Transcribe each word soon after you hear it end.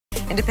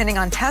And depending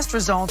on test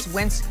results,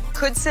 Wentz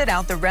could sit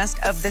out the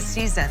rest of the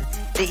season.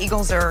 The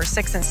Eagles are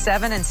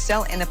 6-7 and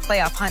still in the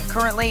playoff hunt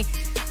currently.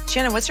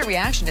 Shannon, what's your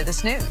reaction to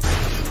this news?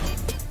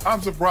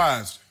 I'm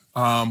surprised.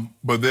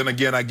 But then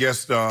again, I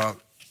guess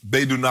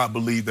they do not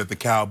believe that the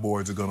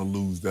Cowboys are going to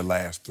lose their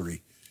last three.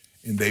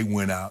 And they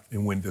went out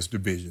and win this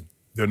division.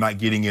 They're not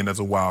getting in as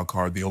a wild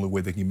card. The only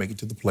way they can make it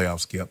to the playoffs,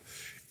 Skip,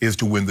 is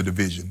to win the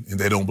division. And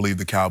they don't believe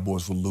the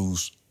Cowboys will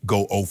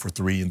go 0 for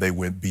 3, and they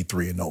be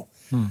 3-0.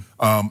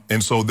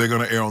 And so they're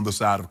going to err on the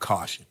side of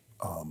caution.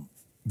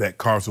 That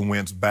Carson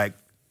Wentz back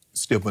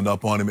stiffened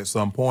up on him at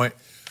some point,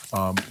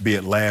 be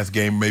it last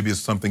game, maybe it's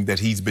something that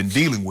he's been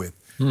dealing with.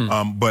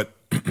 But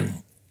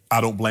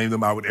I don't blame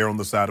them. I would err on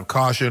the side of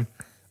caution.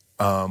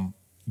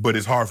 But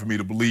it's hard for me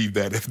to believe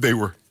that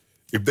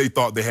if they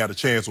thought they had a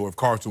chance, or if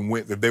Carson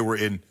Wentz, if they were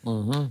in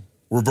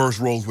reverse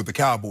roles with the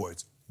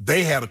Cowboys,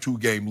 they had a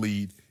 2-game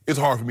lead. It's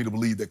hard for me to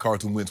believe that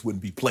Carson Wentz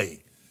wouldn't be playing.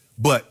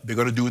 But they're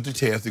going to do it to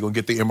test. They're going to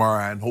get the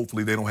MRI, and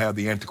hopefully they don't have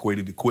the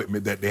antiquated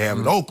equipment that they have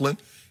in Oakland,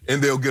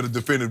 and they'll get a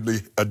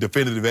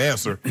definitive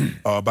answer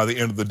by the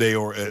end of the day,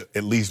 or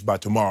at least by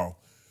tomorrow.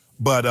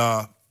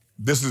 But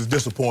this is a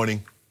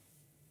disappointing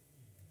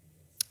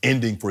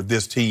ending for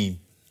this team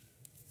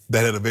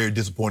that had a very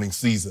disappointing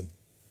season,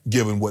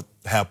 given what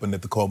happened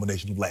at the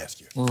culmination of last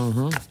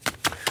year.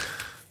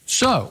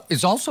 So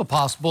it's also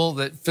possible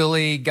that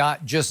Philly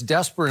got just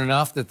desperate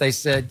enough that they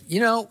said, you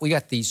know, we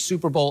got the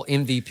Super Bowl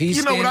MVP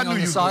standing on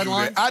the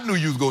sideline. I knew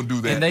you was going to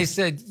do that. And they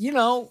said, you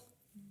know,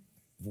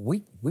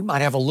 we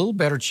might have a little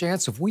better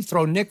chance if we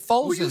throw Nick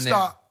Foles in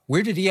there.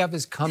 Where did he have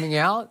his coming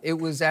out? It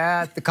was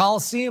at the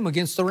Coliseum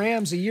against the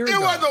Rams a year ago. It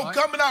wasn't no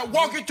coming out,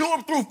 walking to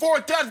him through 4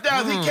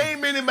 touchdowns. He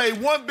came in and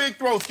made one big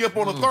throw, Skip,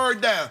 on a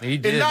 3rd down. He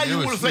did. And now you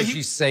want to say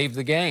he saved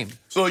the game.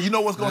 So you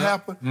know what's going to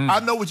happen?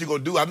 I know what you're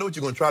going to do. I know what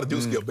you're going to try to do,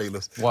 Skip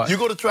Bayless. What? You're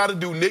going to try to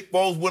do Nick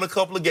Foles win a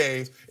couple of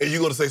games, and you're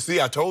going to say, see,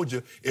 I told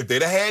you. If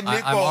they'd have had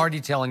Nick Foles... I'm already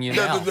telling you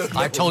now.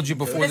 I told you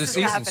before the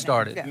season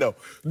started.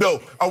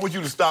 No, I want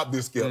you to stop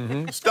this,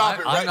 Skip. Stop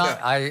it right now.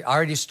 I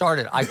already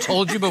started. I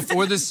told you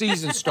before the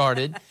season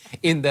started,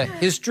 in the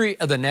history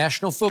of the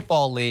National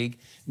Football League,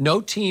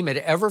 no team had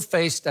ever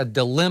faced a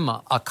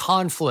dilemma, a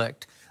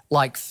conflict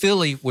like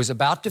Philly was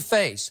about to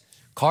face.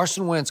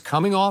 Carson Wentz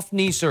coming off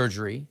knee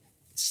surgery,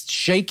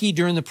 shaky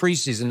during the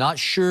preseason, not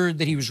sure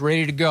that he was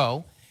ready to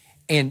go,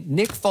 and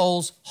Nick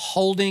Foles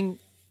holding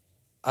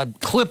a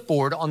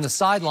clipboard on the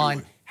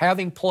sideline,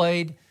 having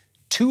played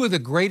 2 of the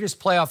greatest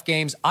playoff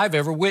games I've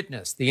ever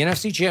witnessed, the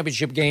NFC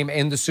Championship game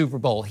and the Super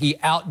Bowl. He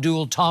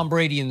outdueled Tom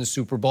Brady in the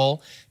Super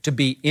Bowl to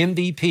be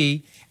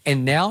MVP,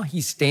 and now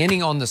he's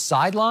standing on the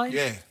sideline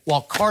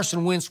while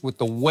Carson Wentz, with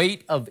the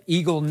weight of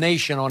Eagle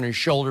Nation on his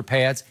shoulder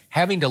pads,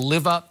 having to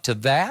live up to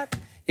that.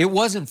 It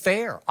wasn't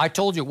fair. I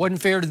told you, it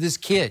wasn't fair to this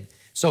kid.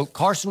 So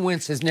Carson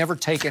Wentz has never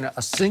taken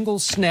a single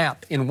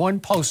snap in one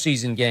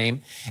postseason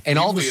game, and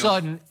all of a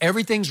sudden,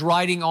 everything's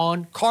riding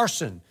on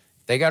Carson.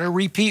 They got to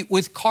repeat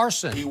with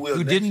Carson,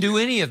 who didn't do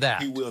any of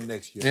that. He will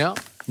next year. Yeah,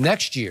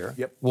 next year.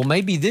 Well,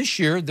 maybe this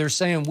year they're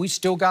saying we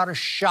still got a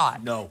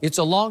shot. No. It's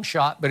a long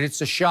shot, but it's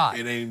a shot.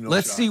 It ain't no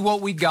Let's shot. see what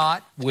we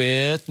got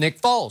with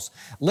Nick Foles.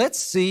 Let's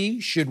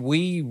see, should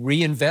we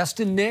reinvest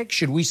in Nick?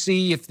 Should we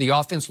see if the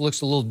offense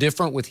looks a little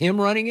different with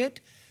him running it?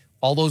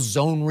 All those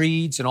zone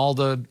reads and all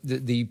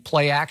the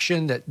play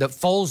action that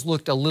Foles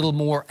looked a little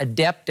more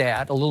adept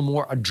at, a little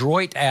more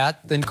adroit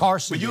at than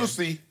Carson But you'll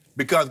see,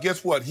 because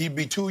guess what? He'd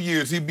be 2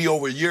 years, he'd be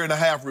over 1.5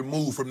 years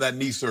removed from that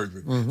knee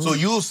surgery. So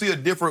you'll see a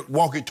different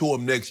walking to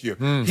him next year.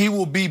 He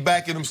will be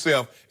back in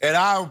himself, and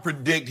I would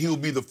predict he will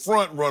be the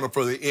front runner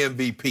for the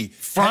MVP.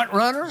 Front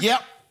runner? Yep.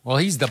 Well,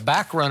 he's the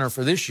back runner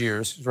for this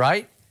year's,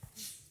 right?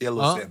 He had a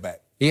little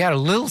setback. He had a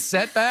little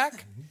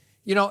setback?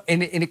 You know,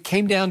 and it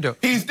came down to...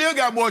 He still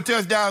got more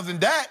touchdowns than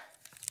Dak.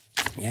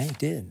 Yeah, he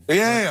did.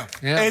 Yeah.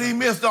 And he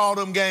missed all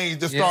them games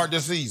to start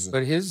the season.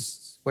 But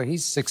he's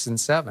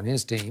 6-7,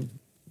 his team.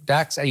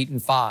 Dak's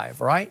 8-5,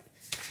 right?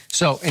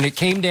 So, and it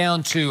came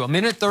down to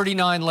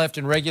 1:39 left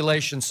in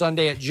regulation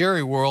Sunday at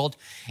Jerry World,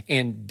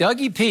 and Doug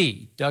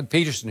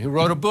Peterson, who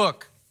wrote a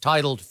book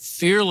titled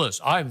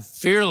Fearless, I'm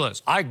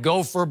Fearless, I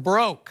Go for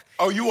Broke.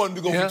 Oh, you wanted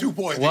to go for 2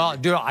 points? Well,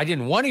 dude, I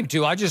didn't want him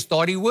to. I just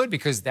thought he would,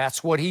 because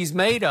that's what he's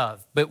made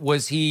of. But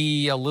was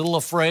he a little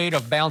afraid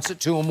of bounce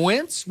it to him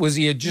Wentz? Was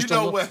he just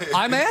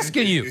I'm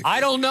asking you. I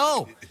don't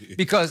know.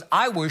 Because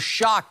I was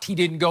shocked he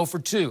didn't go for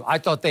 2. I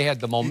thought they had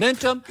the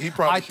momentum.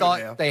 I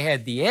thought they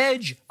had the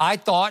edge. I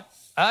thought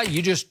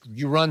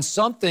you run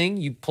something,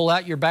 you pull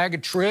out your bag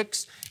of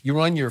tricks, you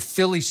run your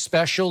Philly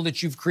special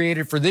that you've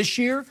created for this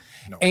year,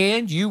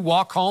 and you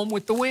walk home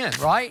with the win,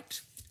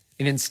 right?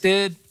 And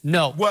instead,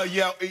 no. Well,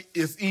 yeah,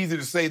 it's easy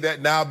to say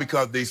that now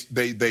because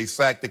they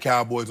sacked the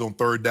Cowboys on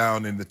 3rd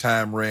down and the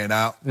time ran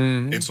out.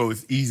 And so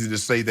it's easy to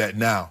say that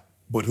now.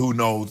 But who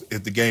knows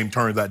if the game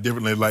turns out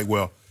differently? Like,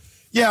 well,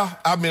 yeah,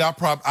 I mean, I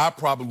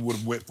probably would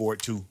have went for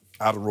it too.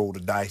 I'd have rolled the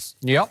dice.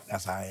 Yep.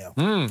 That's how I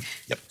am.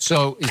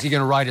 So is he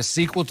going to write a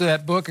sequel to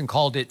that book and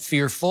called it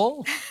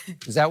Fearful?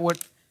 Is that what?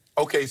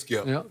 Okay,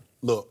 Skip.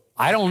 Look.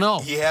 I don't know.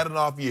 He had an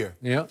off year.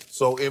 Yeah.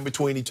 So in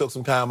between, he took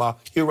some time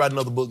off. He'll write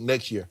another book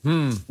next year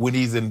when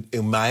he's in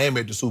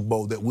Miami at the Super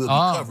Bowl that we'll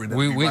be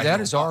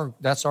covering.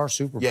 That's our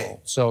Super Bowl. Yeah.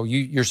 So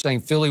you're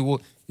saying Philly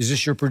will? Is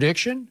this your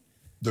prediction?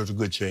 There's a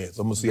good chance.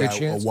 I'm gonna see how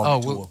it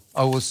walk to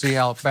him. We'll see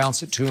how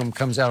bounce it to him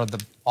comes out of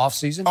the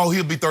offseason. Oh,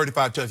 he'll be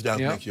 35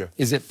 touchdowns next year.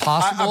 Is it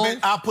possible?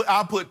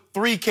 I'll put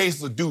 3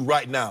 cases of due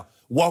right now.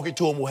 Walk it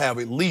to him will have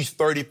at least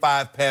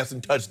 35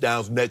 passing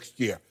touchdowns next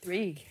year.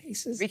 3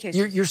 cases. 3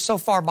 cases. You're so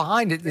far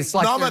behind it. It's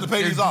like I'm going to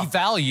pay these off.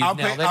 Devalued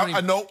now.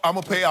 I know. I'm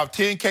going to pay out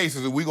 10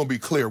 cases and we're going to be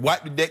clear.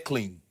 Wipe the deck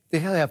clean. They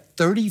have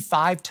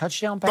 35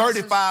 touchdown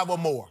passes? 35 or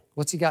more.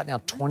 What's he got now,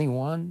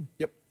 21?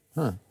 Yep.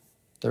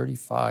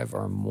 35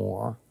 or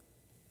more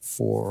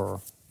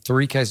for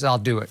 3 cases. I'll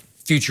do it.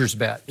 Futures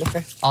bet.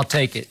 Okay. I'll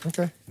take it.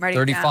 Okay.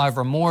 35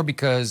 or more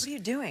because... What are you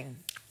doing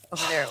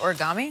over there?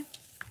 Origami?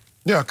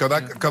 Yeah, because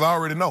I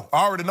already know.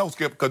 I already know,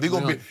 Skip, because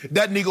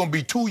that knee going to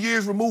be 2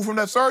 years removed from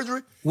that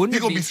surgery. He's going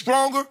to be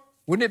stronger.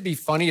 Wouldn't it be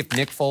funny if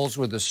Nick Foles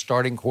were the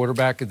starting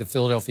quarterback of the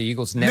Philadelphia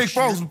Eagles next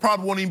year? Nick Foles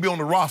probably won't even be on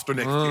the roster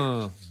next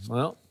year.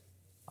 Well,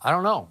 I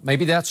don't know.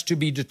 Maybe that's to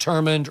be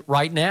determined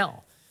right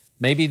now.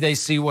 Maybe they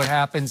see what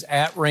happens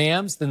at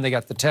Rams, then they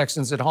got the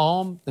Texans at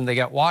home, then they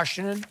got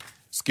Washington.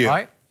 Skip,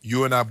 right?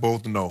 You and I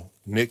both know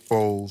Nick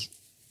Foles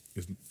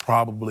is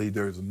probably,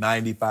 there's a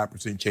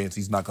 95% chance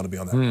he's not going to be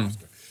on that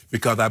roster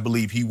because I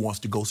believe he wants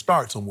to go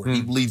start somewhere.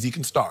 He believes he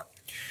can start.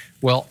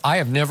 Well, I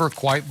have never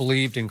quite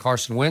believed in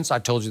Carson Wentz. I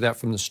told you that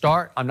from the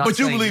start. I'm not. But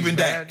you believe in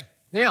Dak?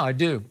 Yeah, I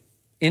do.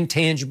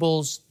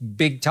 Intangibles,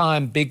 big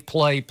time, big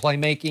play,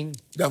 playmaking.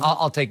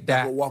 I'll take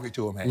Dak. We'll walk it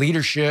to him. Hank.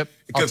 Leadership.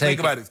 Because think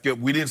about it, Skip.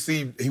 We didn't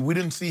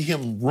see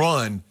him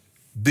run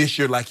this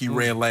year like he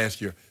ran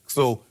last year.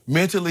 So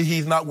mentally,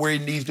 he's not where he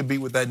needs to be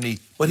with that knee.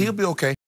 But he'll be okay.